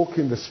claim to walk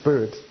in the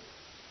Spirit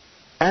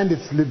and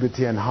its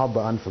liberty and harbor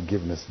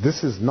unforgiveness.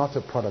 This is not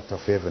a product of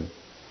heaven.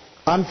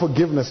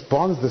 Unforgiveness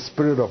bonds, the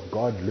Spirit of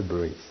God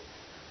liberates.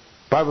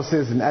 The Bible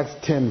says in Acts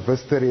 10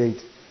 verse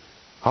 38,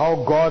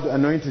 how God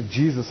anointed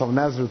Jesus of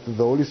Nazareth with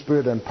the Holy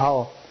Spirit and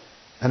power,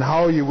 and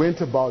how he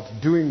went about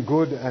doing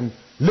good and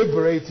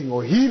liberating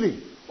or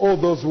healing all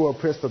those who are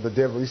oppressed of the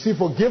devil. You see,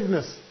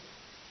 forgiveness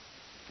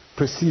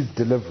precedes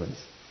deliverance.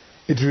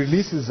 It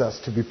releases us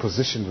to be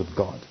positioned with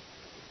God.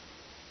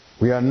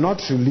 We are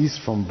not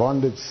released from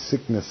bondage,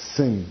 sickness,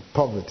 sin,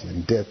 poverty,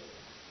 and death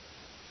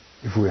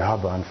if we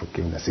harbor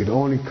unforgiveness. It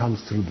only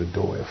comes through the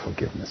doorway of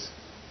forgiveness.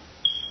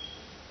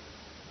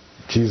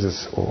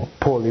 Jesus, or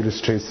Paul,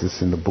 illustrates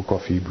this in the book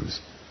of Hebrews.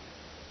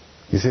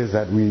 He says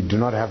that we do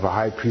not have a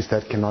high priest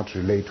that cannot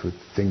relate with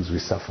things we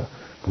suffer.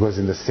 Because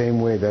in the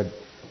same way that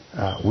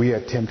we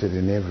are tempted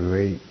in every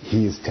way,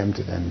 he is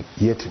tempted, and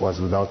yet was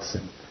without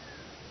sin.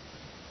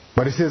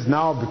 But he says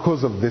now,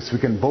 because of this, we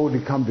can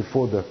boldly come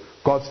before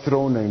God's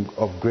throne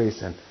of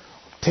grace and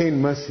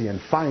obtain mercy and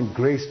find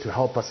grace to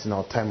help us in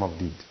our time of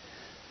need.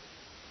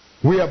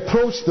 We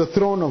approach the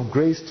throne of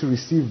grace to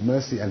receive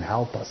mercy and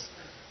help us,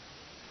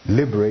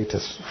 liberate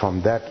us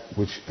from that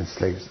which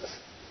enslaves us.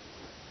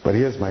 But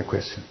here's my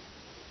question.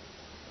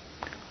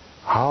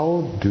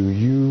 How do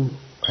you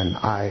and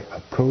I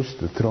approach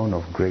the throne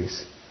of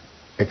grace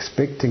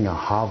expecting a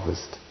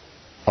harvest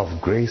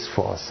of grace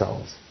for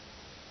ourselves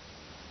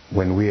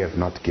when we have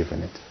not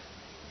given it?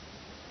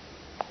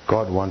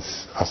 God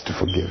wants us to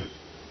forgive.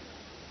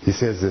 He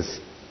says this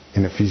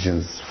in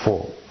Ephesians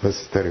 4,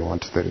 verse 31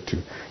 to 32.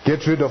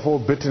 Get rid of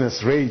all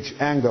bitterness, rage,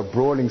 anger,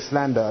 brawling,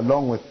 slander,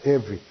 along with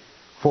every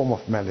form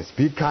of malice.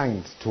 Be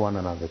kind to one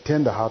another,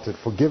 tender-hearted,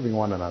 forgiving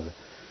one another,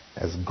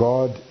 as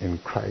God in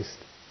Christ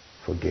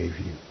forgave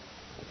you.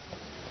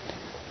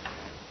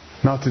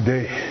 Now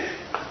today,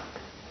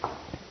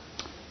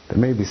 there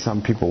may be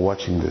some people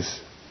watching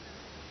this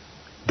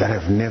that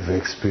have never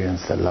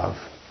experienced the love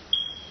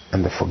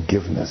and the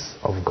forgiveness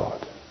of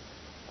God.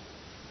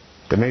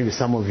 There may be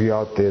some of you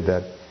out there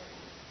that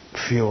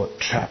feel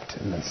trapped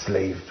and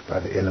enslaved by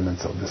the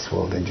elements of this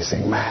world, and you're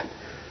saying, man,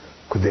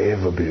 could they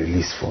ever be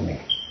released for me?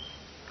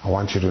 I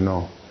want you to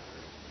know,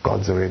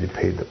 God's already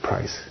paid the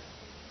price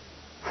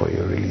for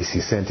your release.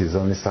 He sent His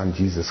only Son,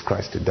 Jesus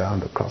Christ, to die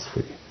on the cross for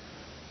you,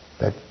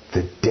 that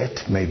the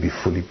debt may be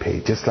fully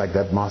paid, just like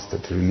that master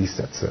to release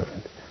that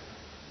servant.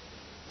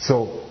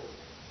 So,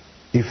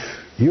 if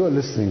you're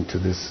listening to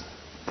this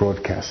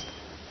broadcast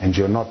and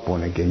you're not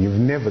born again, you've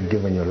never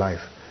given your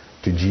life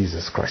to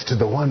Jesus Christ, to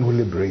the one who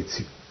liberates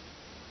you,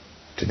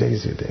 today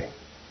is your day.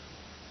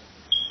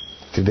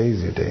 Today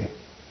is your day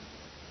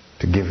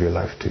to give your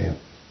life to Him.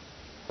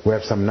 We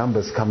have some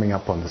numbers coming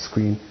up on the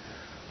screen.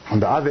 On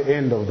the other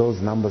end of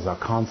those numbers are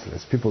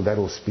counselors, people that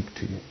will speak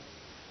to you,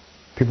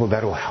 people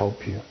that will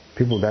help you,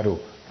 people that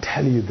will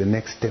tell you the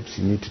next steps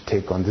you need to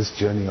take on this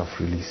journey of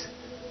release.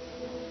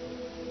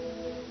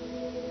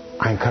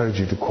 I encourage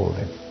you to call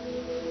them.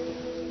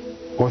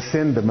 Or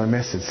send them a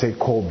message, say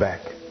call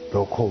back.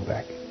 They'll call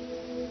back.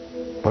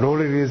 But all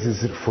it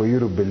is for you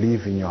to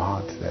believe in your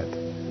heart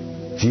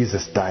that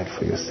Jesus died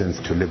for your sins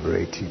to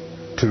liberate you,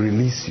 to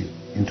release you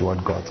into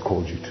what God's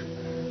called you to.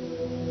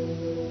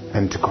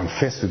 And to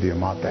confess with your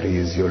mouth that He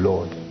is your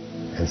Lord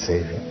and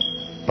Savior.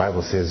 The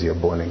Bible says you're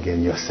born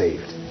again, you're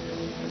saved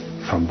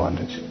from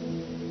bondage.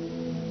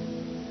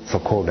 So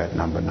call that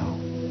number now.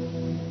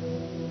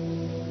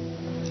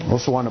 I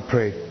also want to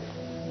pray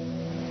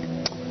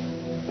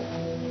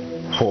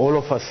for all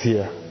of us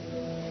here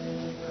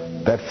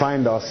that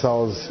find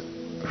ourselves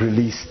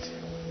released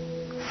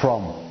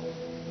from,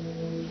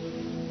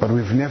 but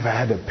we've never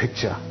had a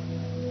picture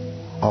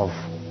of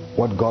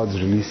what God's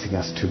releasing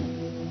us to.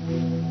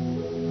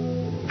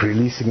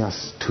 Releasing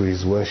us to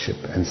His worship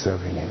and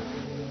serving Him.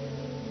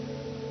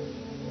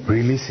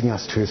 Releasing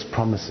us to His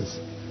promises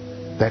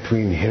that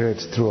we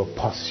inherit through a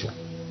posture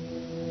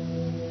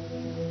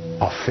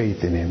of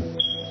faith in Him.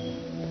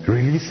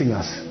 Releasing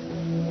us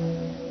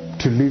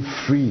to live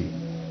free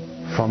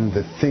from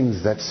the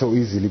things that so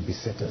easily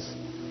beset us.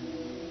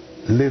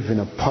 Live in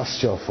a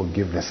posture of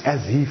forgiveness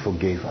as He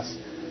forgave us.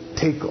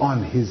 Take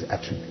on His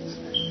attributes.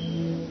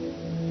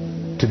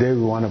 Today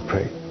we want to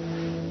pray.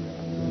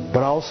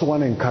 But I also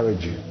want to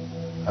encourage you.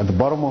 At the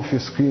bottom of your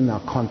screen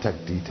are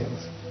contact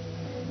details.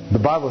 The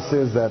Bible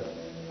says that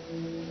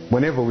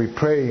whenever we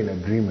pray in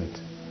agreement,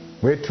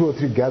 where 2 or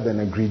 3 gather and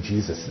agree,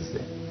 Jesus is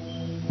there.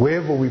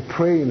 Wherever we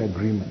pray in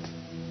agreement,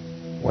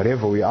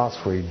 whatever we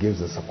ask for, He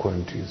gives us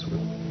according to His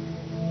will.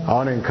 I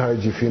want to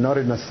encourage you, if you're not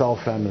in a cell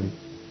family,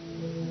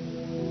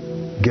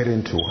 get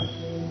into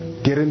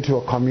one. Get into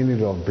a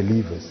community of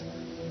believers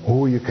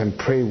who you can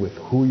pray with,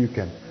 who you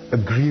can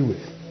agree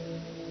with,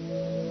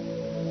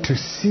 to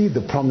see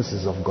the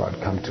promises of God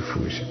come to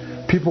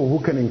fruition. People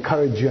who can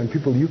encourage you and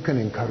people you can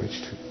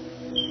encourage too.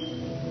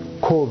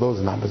 Call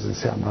those numbers and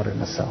say, I'm not in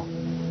a cell.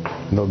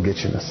 And they'll get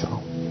you in a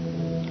cell.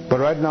 But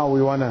right now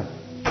we want to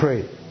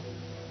pray.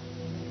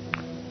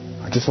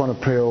 I just want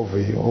to pray over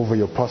you, over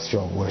your posture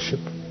of worship.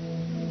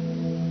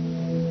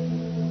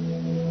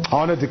 I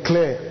want to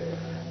declare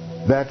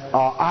that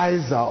our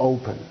eyes are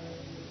open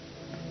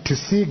to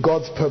see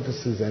God's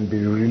purposes and be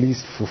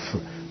released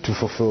to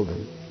fulfill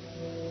them.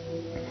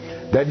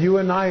 That you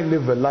and I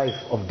live a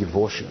life of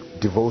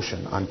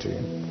devotion unto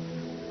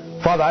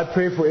Him. Father, I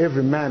pray for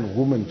every man,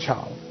 woman,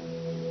 child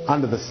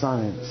under the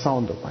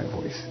sound of my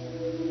voice.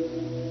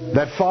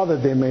 That, Father,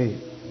 they may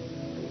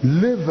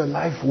live a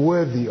life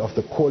worthy of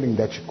the calling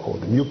that you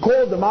called them. You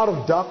called them out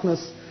of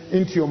darkness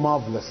into your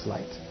marvelous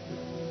light.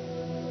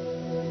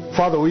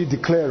 Father, we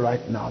declare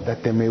right now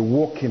that they may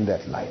walk in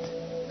that light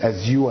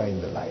as you are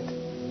in the light.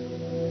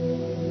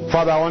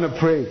 Father, I want to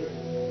pray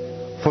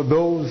for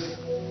those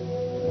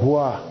who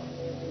are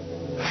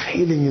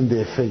failing in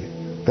their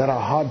faith, that are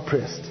hard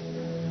pressed.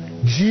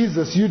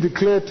 Jesus, you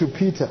declared to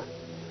Peter,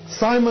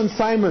 Simon,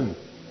 Simon,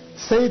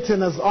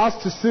 Satan has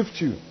asked to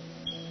sift you.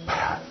 But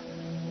I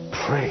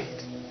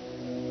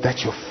prayed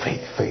that your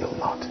faith fail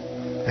not.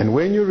 And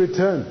when you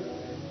return,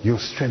 you'll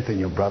strengthen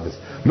your brothers.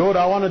 Lord,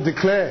 I want to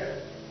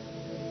declare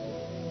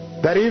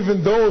that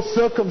even though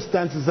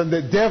circumstances and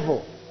the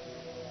devil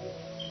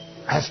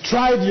has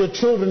tried your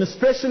children,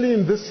 especially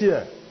in this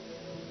year,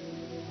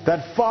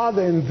 that,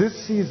 Father, in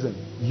this season,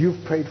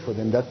 you've prayed for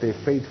them, that their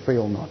faith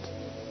fail not.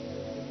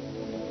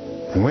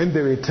 And when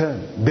they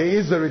return, there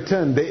is a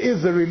return, there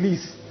is a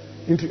release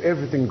into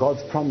everything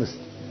God's promised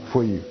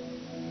for you.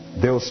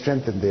 They will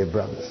strengthen their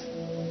brothers.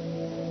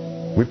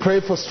 We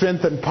pray for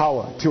strength and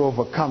power to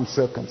overcome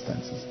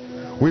circumstances.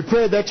 We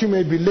pray that you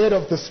may be led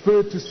of the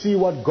Spirit to see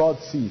what God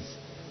sees.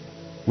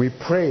 We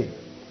pray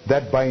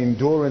that by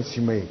endurance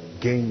you may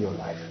gain your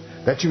life,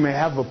 that you may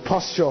have a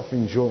posture of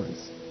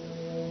endurance,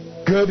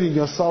 girding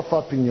yourself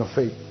up in your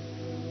faith,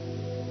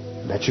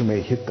 that you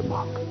may hit the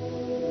mark.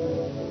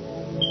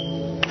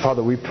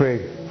 Father, we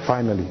pray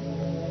finally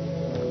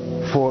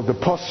for the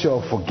posture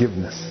of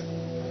forgiveness.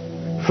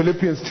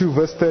 Philippians 2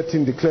 verse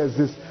 13 declares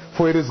this,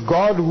 for it is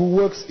God who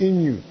works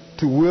in you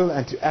to will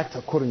and to act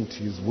according to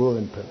his will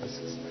and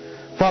purposes.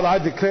 Father, I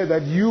declare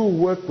that you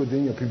work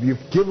within your people.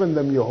 You've given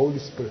them your Holy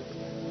Spirit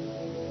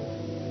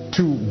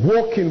to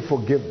walk in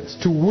forgiveness,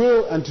 to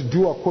will and to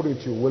do according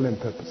to your will and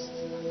purposes.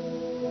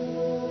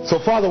 So,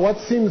 Father, what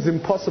seems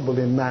impossible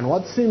in man,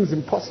 what seems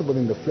impossible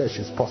in the flesh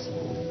is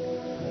possible.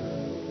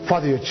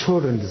 Father, your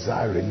children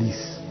desire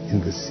release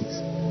in this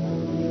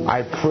season.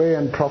 I pray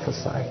and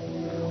prophesy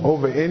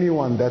over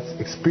anyone that's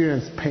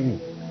experienced pain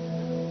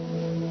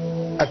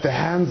at the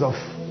hands of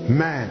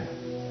man,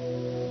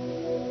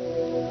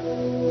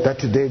 that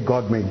today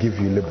God may give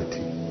you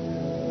liberty,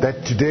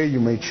 that today you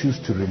may choose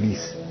to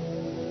release,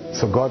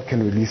 so God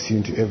can release you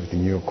into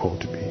everything you're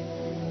called to be.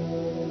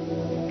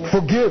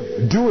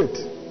 Forgive, do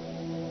it.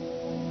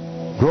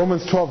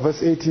 Romans 12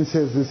 verse 18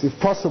 says this, if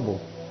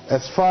possible,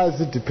 as far as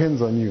it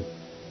depends on you,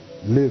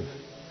 live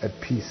at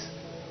peace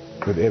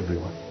with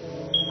everyone.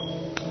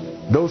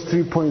 Those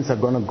 3 points are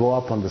going to go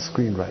up on the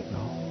screen right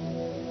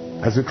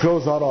now. As we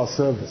close out our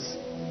service,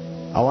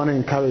 I want to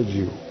encourage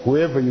you,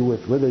 whoever you're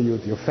with, whether you're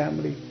with your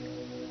family,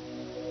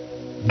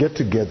 get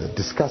together,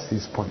 discuss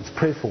these points,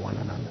 pray for one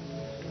another,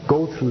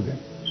 go through them,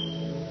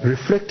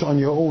 reflect on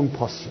your own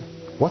posture.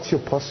 What's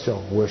your posture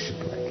of worship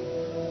like?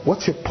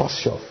 What's your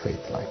posture of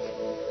faith like?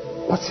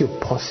 What's your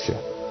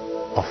posture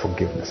of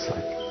forgiveness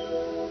like?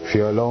 If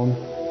you're alone,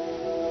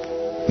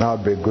 now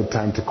would be a good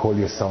time to call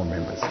your cell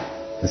members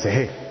and say,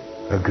 hey,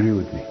 agree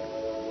with me.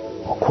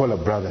 Or call a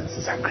brother and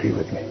say, agree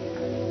with me.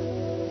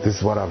 This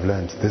is what I've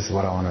learned. This is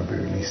what I want to be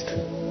released to.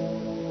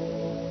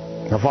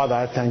 Now, Father,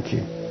 I thank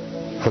you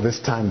for this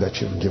time that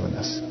you've given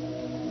us.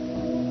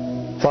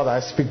 Father,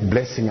 I speak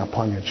blessing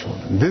upon your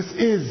children. This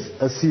is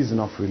a season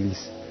of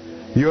release.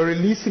 You're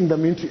releasing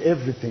them into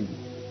everything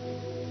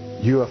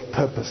you have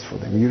purpose for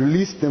them. You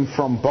release them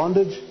from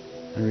bondage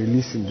and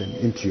releasing them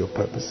into your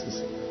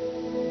purposes.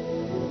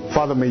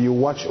 Father, may you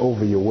watch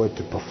over your word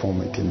to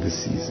perform it in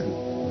this season.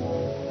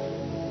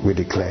 We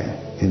declare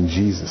in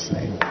Jesus'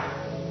 name,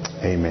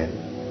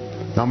 amen.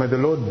 Now may the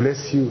Lord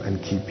bless you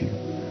and keep you.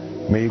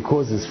 May he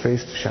cause his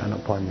face to shine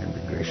upon you and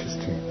be gracious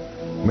to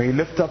you. May he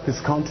lift up his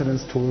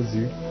countenance towards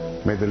you.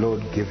 May the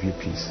Lord give you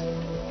peace.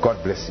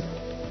 God bless you.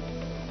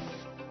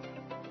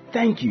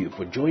 Thank you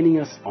for joining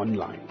us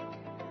online.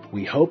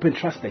 We hope and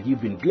trust that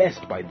you've been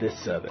blessed by this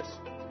service.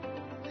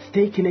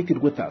 Stay connected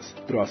with us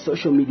through our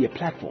social media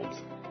platforms,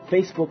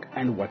 Facebook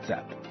and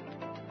WhatsApp.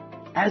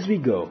 As we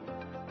go,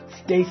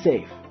 stay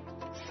safe,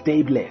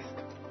 stay blessed,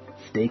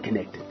 stay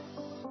connected.